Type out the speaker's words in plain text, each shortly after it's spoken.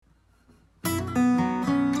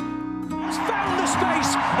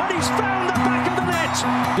space, and he's found the back of the net.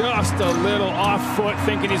 Just a little off foot,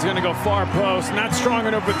 thinking he's going to go far post. Not strong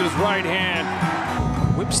enough with his right hand.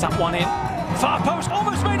 Whips that one in. Far post,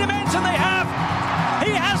 almost made immense, and they have.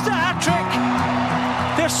 He has the hat-trick.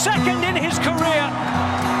 The second in his career.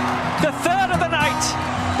 The third of the night.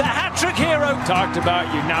 The hat-trick hero. Talked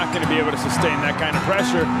about you're not going to be able to sustain that kind of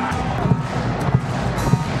pressure.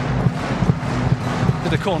 To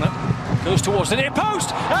the corner. Goes towards the near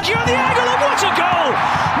post. And you're the angle, and what a goal!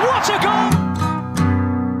 What a goal!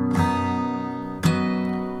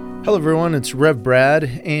 Hello, everyone. It's Rev Brad,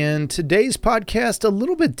 and today's podcast a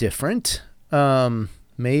little bit different.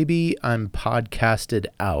 Maybe I'm podcasted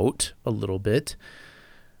out a little bit,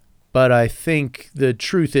 but I think the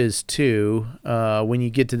truth is too, when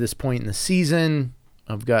you get to this point in the season,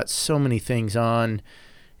 I've got so many things on,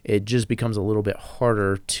 it just becomes a little bit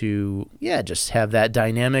harder to, just have that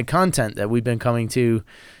dynamic content that we've been coming to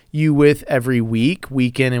you with every week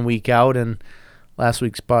in and week out. And last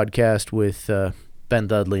week's podcast with Ben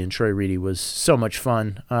Dudley and Troy Reedy was so much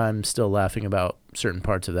fun. I'm still laughing about certain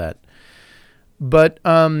parts of that. But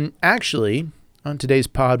actually, on today's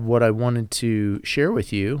pod, what I wanted to share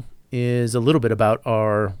with you is a little bit about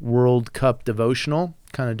our World Cup devotional,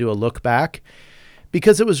 kind of do a look back,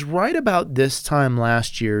 because it was right about this time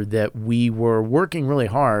last year that we were working really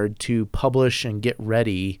hard to publish and get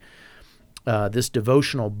ready this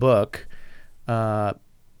devotional book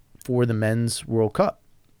for the Men's World Cup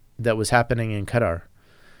that was happening in Qatar.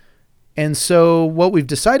 And so what we've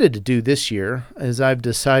decided to do this year is I've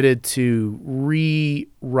decided to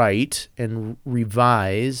rewrite and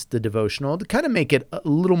revise the devotional to kind of make it a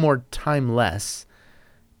little more timeless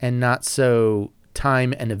and not so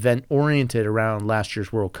time and event oriented around last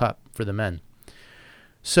year's World Cup for the men.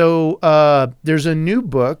 So there's a new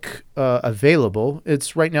book available.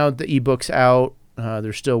 It's right now, the ebook's out.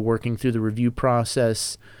 They're still working through the review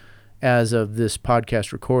process as of this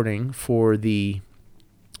podcast recording for the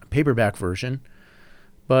paperback version,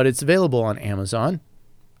 but it's available on Amazon.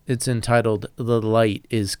 It's entitled The Light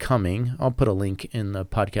is Coming. I'll put a link in the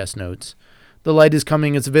podcast notes. The Light is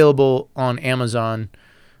Coming. It's available on Amazon,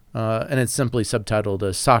 and it's simply subtitled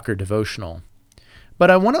A Soccer Devotional.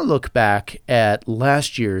 But I want to look back at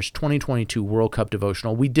last year's 2022 World Cup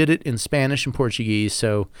devotional. We did it in Spanish and Portuguese,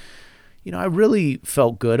 so I really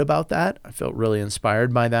felt good about that. I felt really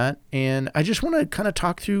inspired by that. And I just want to kind of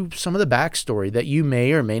talk through some of the backstory that you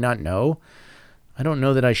may or may not know. I don't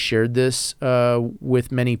know that I shared this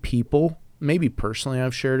with many people. Maybe personally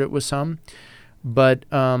I've shared it with some. But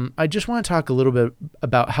I just want to talk a little bit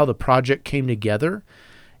about how the project came together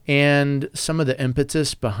and some of the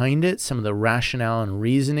impetus behind it, some of the rationale and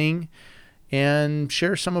reasoning, and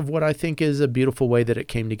share some of what I think is a beautiful way that it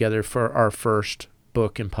came together for our first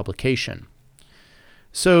book and publication.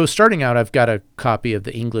 So starting out, I've got a copy of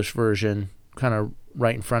the English version kind of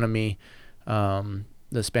right in front of me. The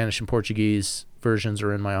Spanish and Portuguese versions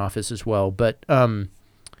are in my office as well. But the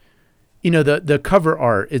cover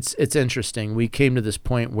art, it's interesting. We came to this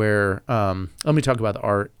point where let me talk about the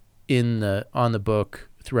art on the book,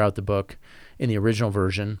 throughout the book, in the original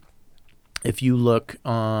version. If you look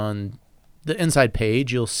on the inside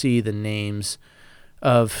page, you'll see the names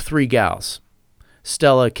of three gals: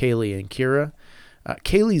 Stella, Kaylee, and Kira.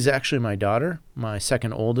 Kaylee's actually my daughter, my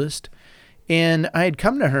second oldest. And I had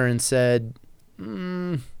come to her and said,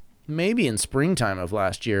 maybe in springtime of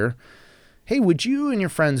last year, hey, would you and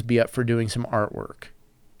your friends be up for doing some artwork?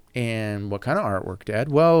 And what kind of artwork,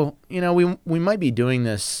 Dad? Well, we might be doing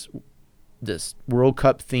this World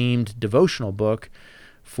Cup themed devotional book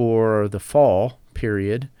for the fall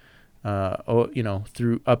period,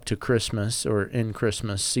 through up to Christmas or in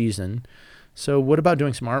Christmas season. So what about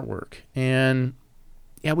doing some artwork? And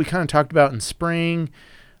we kind of talked about in spring.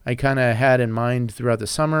 I kind of had in mind throughout the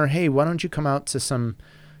summer, hey, why don't you come out to some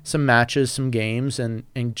matches, some games, and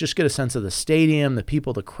just get a sense of the stadium, the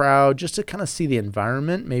people, the crowd, just to kind of see the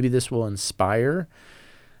environment. Maybe this will inspire.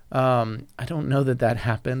 I don't know that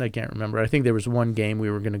happened. I can't remember. I think there was one game we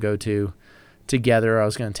were going to go to together. I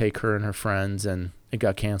was going to take her and her friends, and it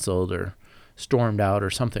got canceled or stormed out or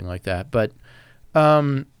something like that. But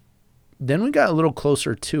then we got a little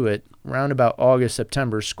closer to it, around about August,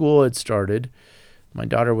 September. School had started. My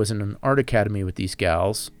daughter was in an art academy with these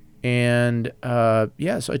gals. And so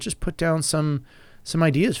I just put down some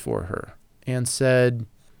ideas for her and said,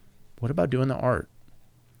 what about doing the art?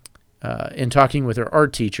 In talking with her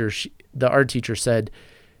art teacher, the art teacher said,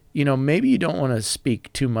 maybe you don't want to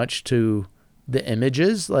speak too much to the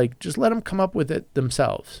images. Like, just let them come up with it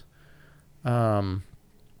themselves. Let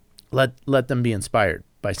them be inspired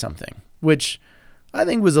by something, which I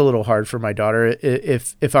think was a little hard for my daughter.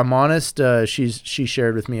 If I'm honest, she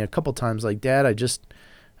shared with me a couple times, like, Dad, I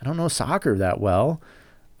don't know soccer that well.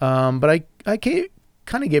 But I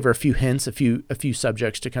kind of gave her a few hints, a few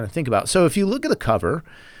subjects to kind of think about. So if you look at the cover,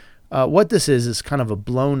 what this is kind of a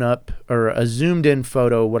blown up or a zoomed in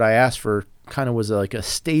photo. What I asked for kind of was like a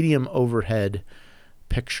stadium overhead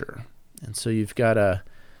picture. And so you got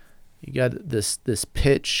this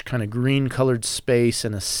pitch, kind of green colored space,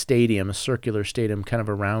 and a circular stadium kind of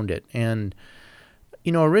around it. And,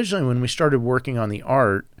 originally when we started working on the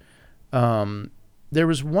art, there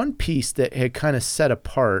was one piece that had kind of set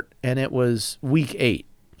apart, and it was week 8.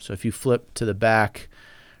 So if you flip to the back,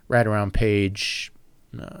 right around page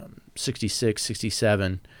 66,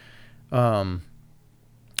 67,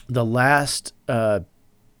 the last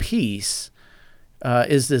piece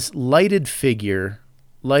is this lighted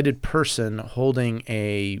person holding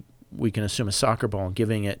we can assume a soccer ball, and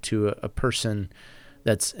giving it to a person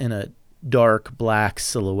that's in a dark black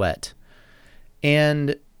silhouette.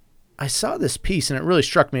 And I saw this piece and it really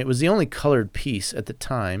struck me. It was the only colored piece at the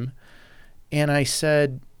time. And I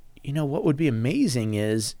said, what would be amazing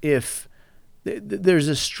is if there's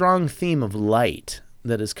a strong theme of light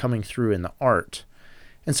that is coming through in the art.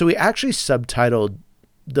 And so we actually subtitled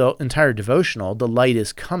the entire devotional, "The Light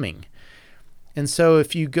is Coming." And so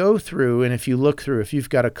if you go through and if you look through, if you've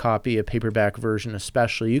got a copy, a paperback version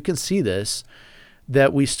especially, you can see this,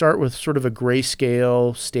 that we start with sort of a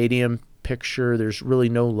grayscale stadium picture. There's really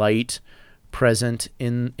no light present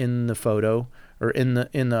in the photo or in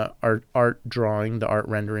the art drawing, the art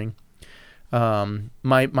rendering.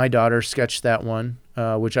 My daughter sketched that one,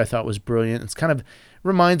 which I thought was brilliant. It's kind of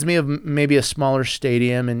reminds me of maybe a smaller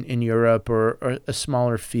stadium in Europe or a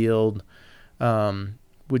smaller field,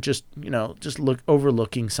 with just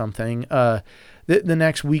overlooking something. The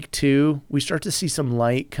next week too, we start to see some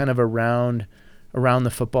light kind of around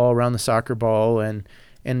the football, around the soccer ball,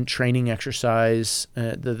 and training exercise,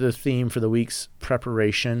 the theme for the week's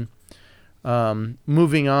preparation.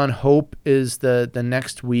 Moving on, hope is the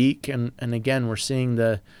next week, and again we're seeing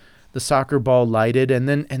the soccer ball lighted, and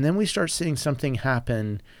then we start seeing something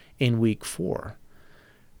happen in week 4,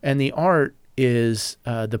 and the art is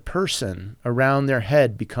the person around their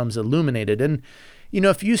head becomes illuminated. And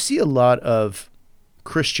if you see a lot of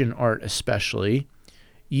Christian art especially,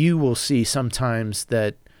 you will see sometimes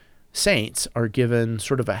that saints are given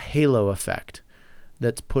sort of a halo effect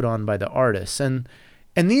that's put on by the artists, and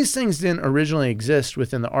these things didn't originally exist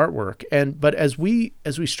within the artwork. But as we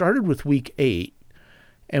started with week 8,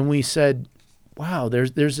 and we said, wow,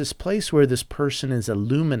 there's this place where this person is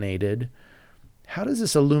illuminated. How does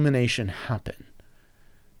this illumination happen?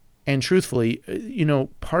 And truthfully,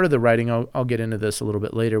 part of the writing, I'll get into this a little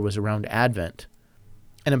bit later, was around Advent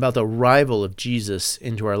and about the arrival of Jesus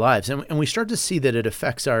into our lives. And we start to see that it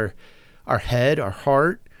affects our head, our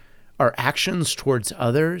heart, our actions towards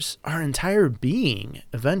others, our entire being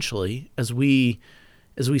eventually, as we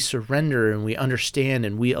surrender and we understand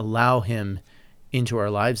and we allow him into our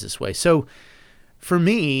lives this way. So for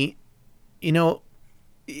me, it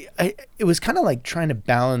was kind of like trying to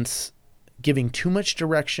balance giving too much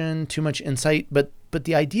direction, too much insight, but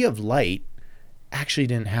the idea of light actually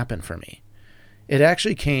didn't happen for me. It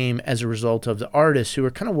actually came as a result of the artists who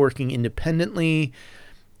were kind of working independently,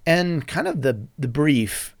 and kind of the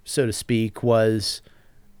brief, so to speak, was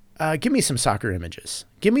give me some soccer images.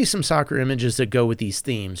 Give me some soccer images that go with these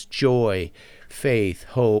themes: joy, faith,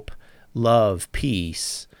 hope, love,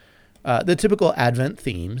 peace, the typical Advent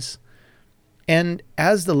themes. And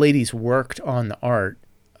as the ladies worked on the art,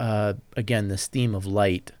 again, this theme of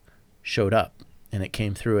light showed up and it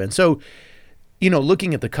came through. And so,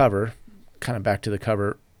 looking at the cover, kind of back to the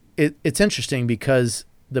cover, it's interesting because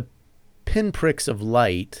the pinpricks of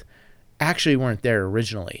light actually weren't there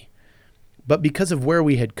originally. But because of where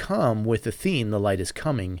we had come with the theme, "The Light is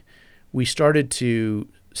Coming," we started to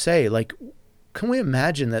say, like, can we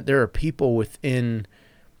imagine that there are people in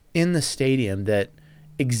the stadium that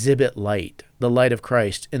exhibit light, the light of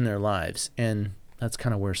Christ in their lives? And that's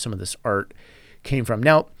kind of where some of this art came from.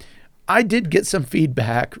 Now, I did get some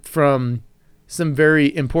feedback from some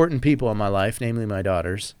very important people in my life, namely my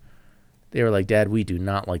daughters. They were like, "Dad, we do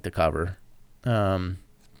not like the cover."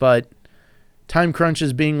 But time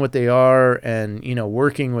crunches being what they are, and,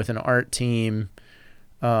 working with an art team,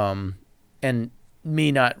 and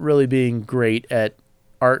me not really being great at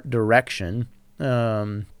art direction,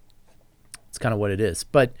 it's kind of what it is.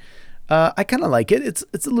 But I kind of like it.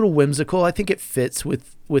 It's a little whimsical. I think it fits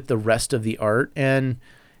with the rest of the art, and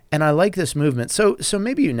I like this movement. So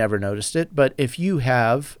maybe you never noticed it, but if you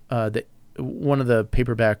have one of the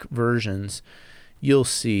paperback versions, you'll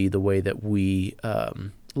see the way that we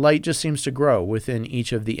light just seems to grow within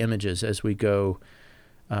each of the images as we go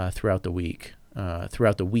throughout the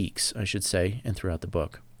weeks, I should say, and throughout the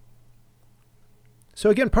book. So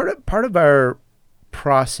again, part of our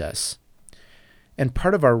process and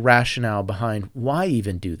part of our rationale behind why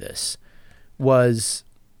even do this was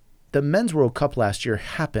the Men's World Cup last year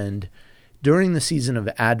happened during the season of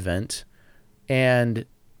Advent, and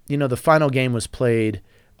the final game was played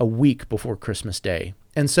a week before Christmas Day.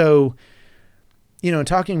 And so,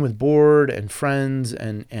 talking with board and friends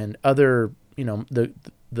and other,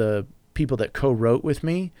 the people that co-wrote with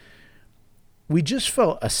me, we just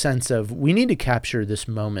felt a sense of we need to capture this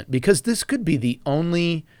moment because this could be the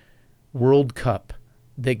only World Cup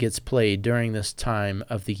that gets played during this time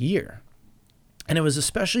of the year. And it was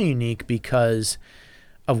especially unique because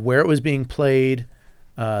of where it was being played,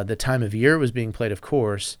 the time of year it was being played, of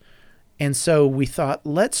course. And so we thought,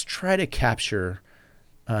 let's try to capture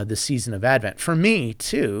the season of Advent. For me,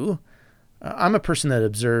 too, I'm a person that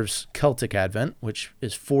observes Celtic Advent, which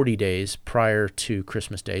is 40 days prior to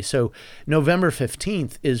Christmas Day. So November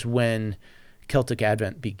 15th is when Celtic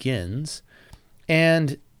Advent begins.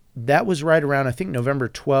 And that was right around, I think, November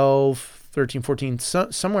 12, 13, 14,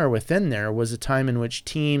 somewhere within there was a time in which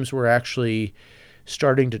teams were actually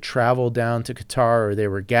starting to travel down to Qatar, or they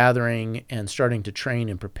were gathering and starting to train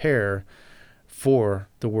and prepare for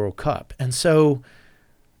the World Cup. And so,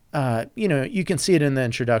 you can see it in the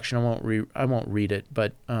introduction. I won't read it,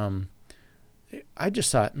 but I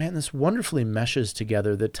just thought, man, this wonderfully meshes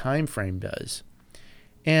together. The time frame does.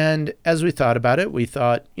 And as we thought about it, we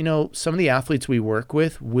thought, some of the athletes we work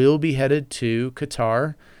with will be headed to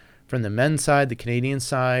Qatar from the men's side, the Canadian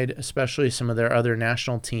side, especially some of their other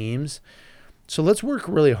national teams. So let's work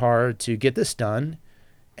really hard to get this done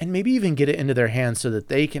and maybe even get it into their hands so that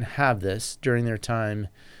they can have this during their time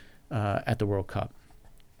at the World Cup.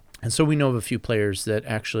 And so we know of a few players that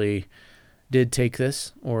actually did take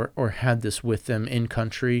this or had this with them in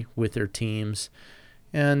country with their teams.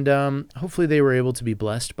 And hopefully they were able to be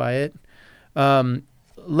blessed by it.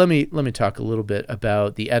 Let me talk a little bit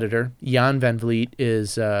about the editor. Jan van Vliet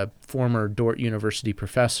is a former Dordt University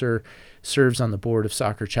professor, serves on the board of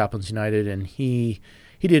Soccer Chaplains United, and he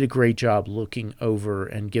did a great job looking over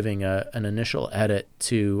and giving an initial edit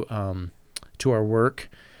to our work.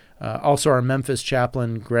 Also, our Memphis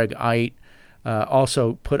chaplain, Greg Eit,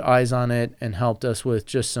 also put eyes on it and helped us with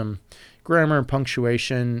just some grammar and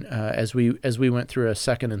punctuation as we went through a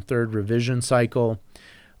second and third revision cycle.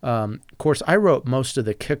 Of course, I wrote most of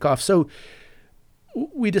the kickoff. So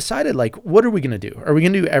we decided, what are we going to do? Are we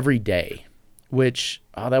going to do every day? Which,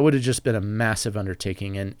 that would have just been a massive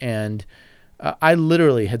undertaking. And I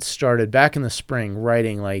literally had started back in the spring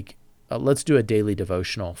writing, let's do a daily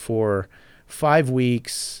devotional for 5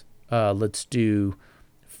 weeks. Let's do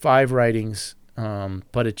 5 writings,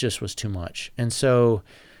 but it just was too much. And so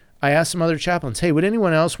I asked some other chaplains, hey, would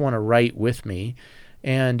anyone else want to write with me?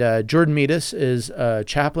 And Jordan Meadus is a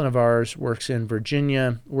chaplain of ours, works in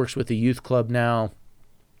Virginia, works with the youth club now,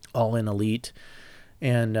 All In Elite.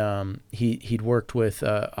 And he'd worked with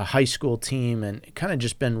a high school team and kind of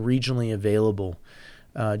just been regionally available.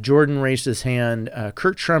 Jordan raised his hand.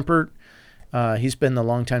 Kurt Schrempert, he's been the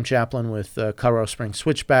longtime chaplain with Colorado Springs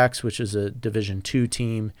Switchbacks, which is a Division II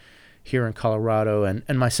team here in Colorado,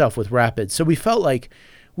 and myself with Rapids. So we felt like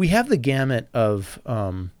we have the gamut of,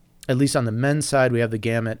 at least on the men's side, we have the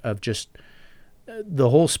gamut of just the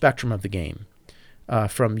whole spectrum of the game,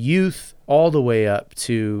 from youth all the way up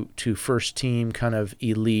to first team kind of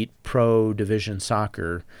elite pro division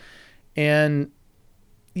soccer. And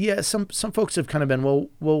yeah, some folks have kind of been,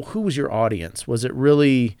 well, who was your audience? Was it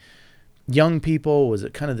really young people? Was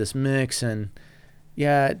it kind of this mix? And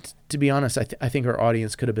yeah, to be honest, I think our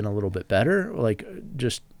audience could have been a little bit better,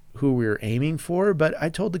 just who we were aiming for. But I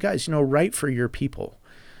told the guys, write for your people.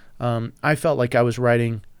 I felt like I was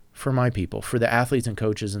writing for my people, for the athletes and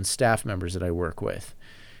coaches and staff members that I work with.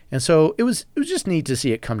 And so it was just neat to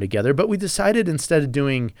see it come together. But we decided, instead of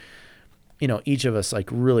doing, each of us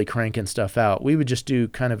really cranking stuff out, we would just do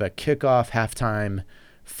kind of a kickoff, halftime,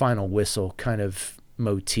 final whistle kind of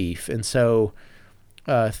motif. And so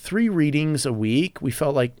 3 readings a week, we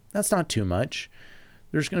felt like that's not too much.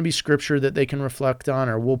 There's going to be scripture that they can reflect on,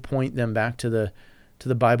 or we'll point them back to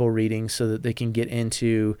the Bible reading so that they can get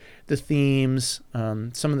into the themes,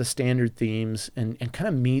 some of the standard themes, and kind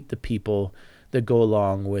of meet the people that go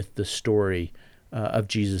along with the story of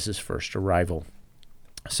Jesus' first arrival.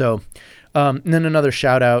 So, and then another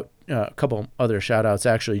shout out, a couple other shout outs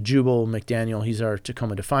actually. Jubal McDaniel, he's our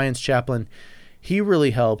Tacoma Defiance chaplain. He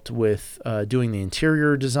really helped with doing the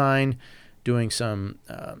interior design. doing some,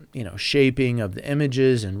 shaping of the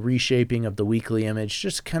images and reshaping of the weekly image,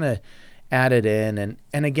 just kind of added in.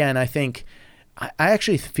 And again, I think I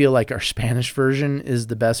actually feel like our Spanish version is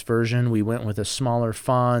the best version. We went with a smaller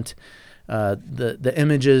font. The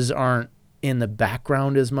images aren't in the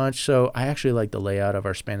background as much, so I actually like the layout of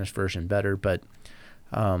our Spanish version better. But,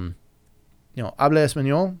 habla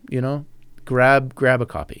español, grab a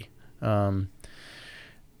copy.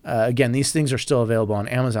 Again, these things are still available on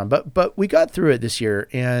Amazon, but we got through it this year,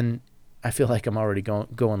 and I feel like I'm already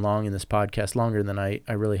going long in this podcast, longer than I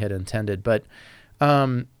really had intended. But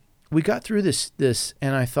we got through this,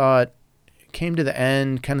 and I thought, came to the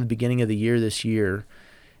end, kind of the beginning of the year this year,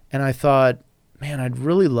 and I thought, man, I'd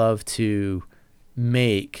really love to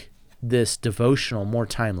make this devotional more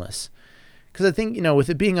timeless. Because I think, with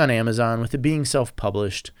it being on Amazon, with it being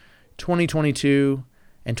self-published, 2022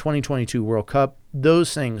 and 2022 World Cup,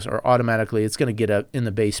 those things are automatically, it's going to get up in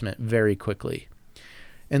the basement very quickly.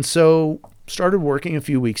 And so started working a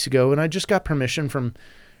few weeks ago, and I just got permission from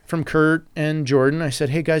Kurt and Jordan. I said,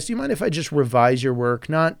 hey guys, do you mind if I just revise your work?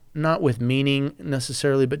 Not with meaning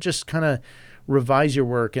necessarily, but just kind of revise your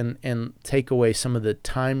work and take away some of the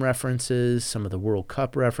time references, some of the World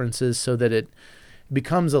Cup references, so that it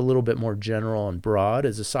becomes a little bit more general and broad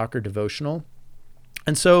as a soccer devotional.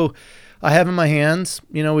 And so I have in my hands,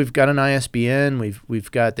 we've got an ISBN,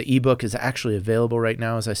 we've got the ebook is actually available right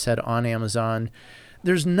now, as I said, on Amazon.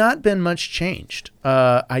 There's not been much changed.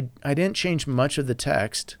 I didn't change much of the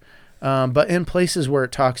text, but in places where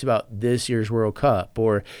it talks about this year's World Cup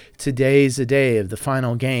or today's the day of the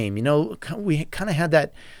final game, we kind of had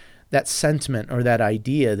that sentiment or that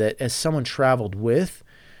idea that as someone traveled with.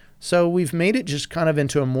 So we've made it just kind of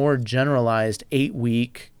into a more generalized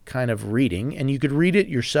 8-week kind of reading, and you could read it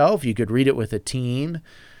yourself. You could read it with a team.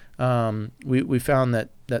 We found that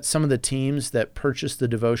some of the teams that purchased the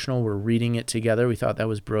devotional were reading it together. We thought that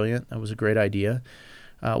was brilliant. That was a great idea.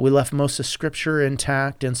 We left most of Scripture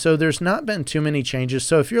intact, and so there's not been too many changes.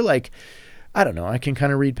 So if you're like, I don't know, I can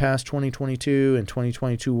kind of read past 2022 and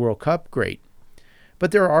 2022 World Cup, great.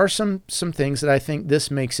 But there are some things that I think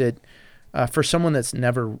this makes it, for someone that's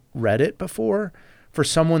never read it before, for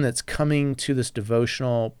someone that's coming to this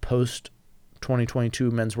devotional post-2022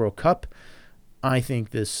 Men's World Cup, I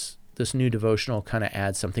think this new devotional kind of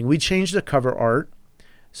adds something. We changed the cover art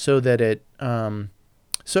so that it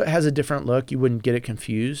has a different look. You wouldn't get it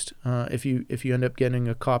confused if you end up getting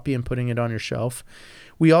a copy and putting it on your shelf.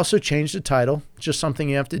 We also changed the title, just something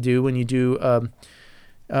you have to do when you do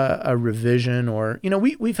a revision, or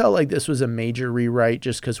we felt like this was a major rewrite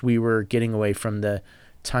just because we were getting away from the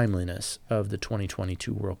timeliness of the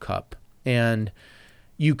 2022 World Cup. And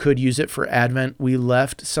you could use it for Advent. We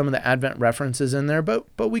left some of the Advent references in there, but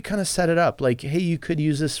we kind of set it up like, hey, you could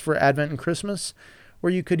use this for Advent and Christmas,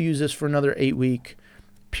 or you could use this for another 8-week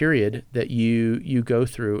period that you go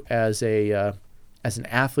through as an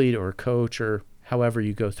athlete or a coach, or however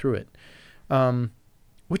you go through it.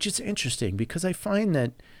 Which is interesting because I find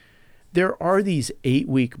that there are these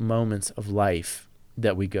 8-week moments of life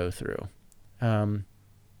that we go through.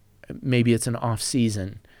 Maybe it's an off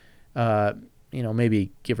season,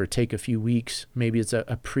 maybe give or take a few weeks. Maybe it's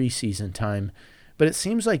a preseason time, but it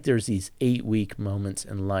seems like there's these 8-week moments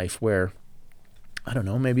in life where, I don't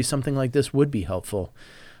know, maybe something like this would be helpful.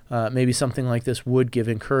 Maybe something like this would give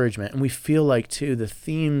encouragement. And we feel like too, the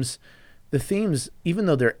themes, even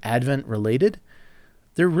though they're Advent related,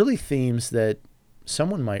 they're really themes that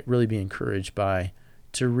someone might really be encouraged by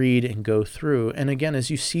to read and go through. And again, as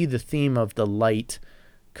you see the theme of the light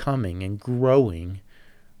coming and growing,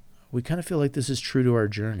 we kind of feel like this is true to our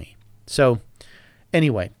journey. So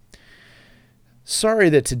anyway, sorry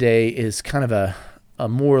that today is kind of a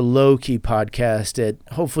more low-key podcast.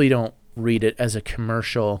 Hopefully you don't read it as a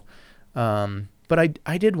commercial. But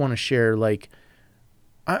I did want to share,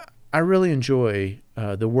 I really enjoy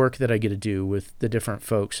the work that I get to do with the different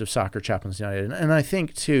folks of Soccer Chaplains United. And I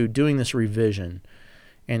think, too, doing this revision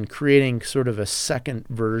and creating sort of a second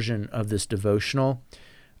version of this devotional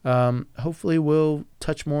hopefully will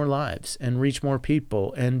touch more lives and reach more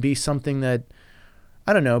people and be something that,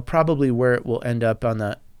 I don't know, probably where it will end up on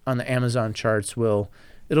the Amazon charts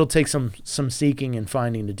it'll take some seeking and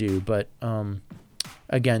finding to do. But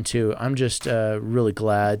again, too, I'm just really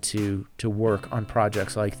glad to work on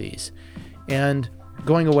projects like these. And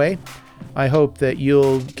going away, I hope that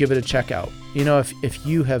you'll give it a check out. If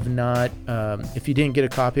you have not, if you didn't get a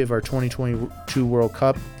copy of our 2022 World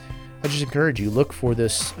Cup, I just encourage you, look for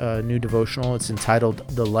this new devotional. It's entitled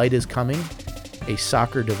The Light is Coming, a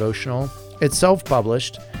soccer devotional. It's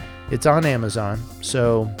self-published. It's on Amazon.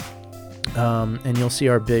 So, and you'll see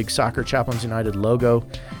our big Soccer Chaplains United logo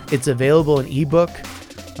It's available in ebook.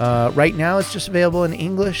 Right now, it's just available in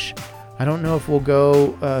English. I don't know if we'll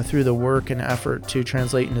go through the work and effort to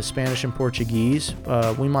translate into Spanish and Portuguese.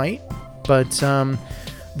 We might, but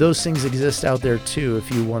those things exist out there too if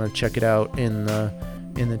you want to check it out in the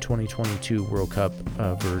 2022 World Cup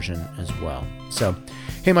version as well. So,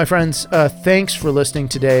 hey, my friends, thanks for listening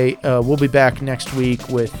today. We'll be back next week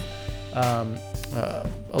with a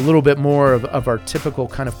little bit more of our typical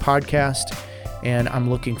kind of podcast, and I'm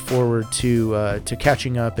looking forward to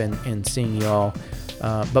catching up and seeing y'all.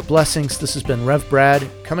 But blessings. This has been Rev Brad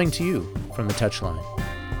coming to you from the touchline.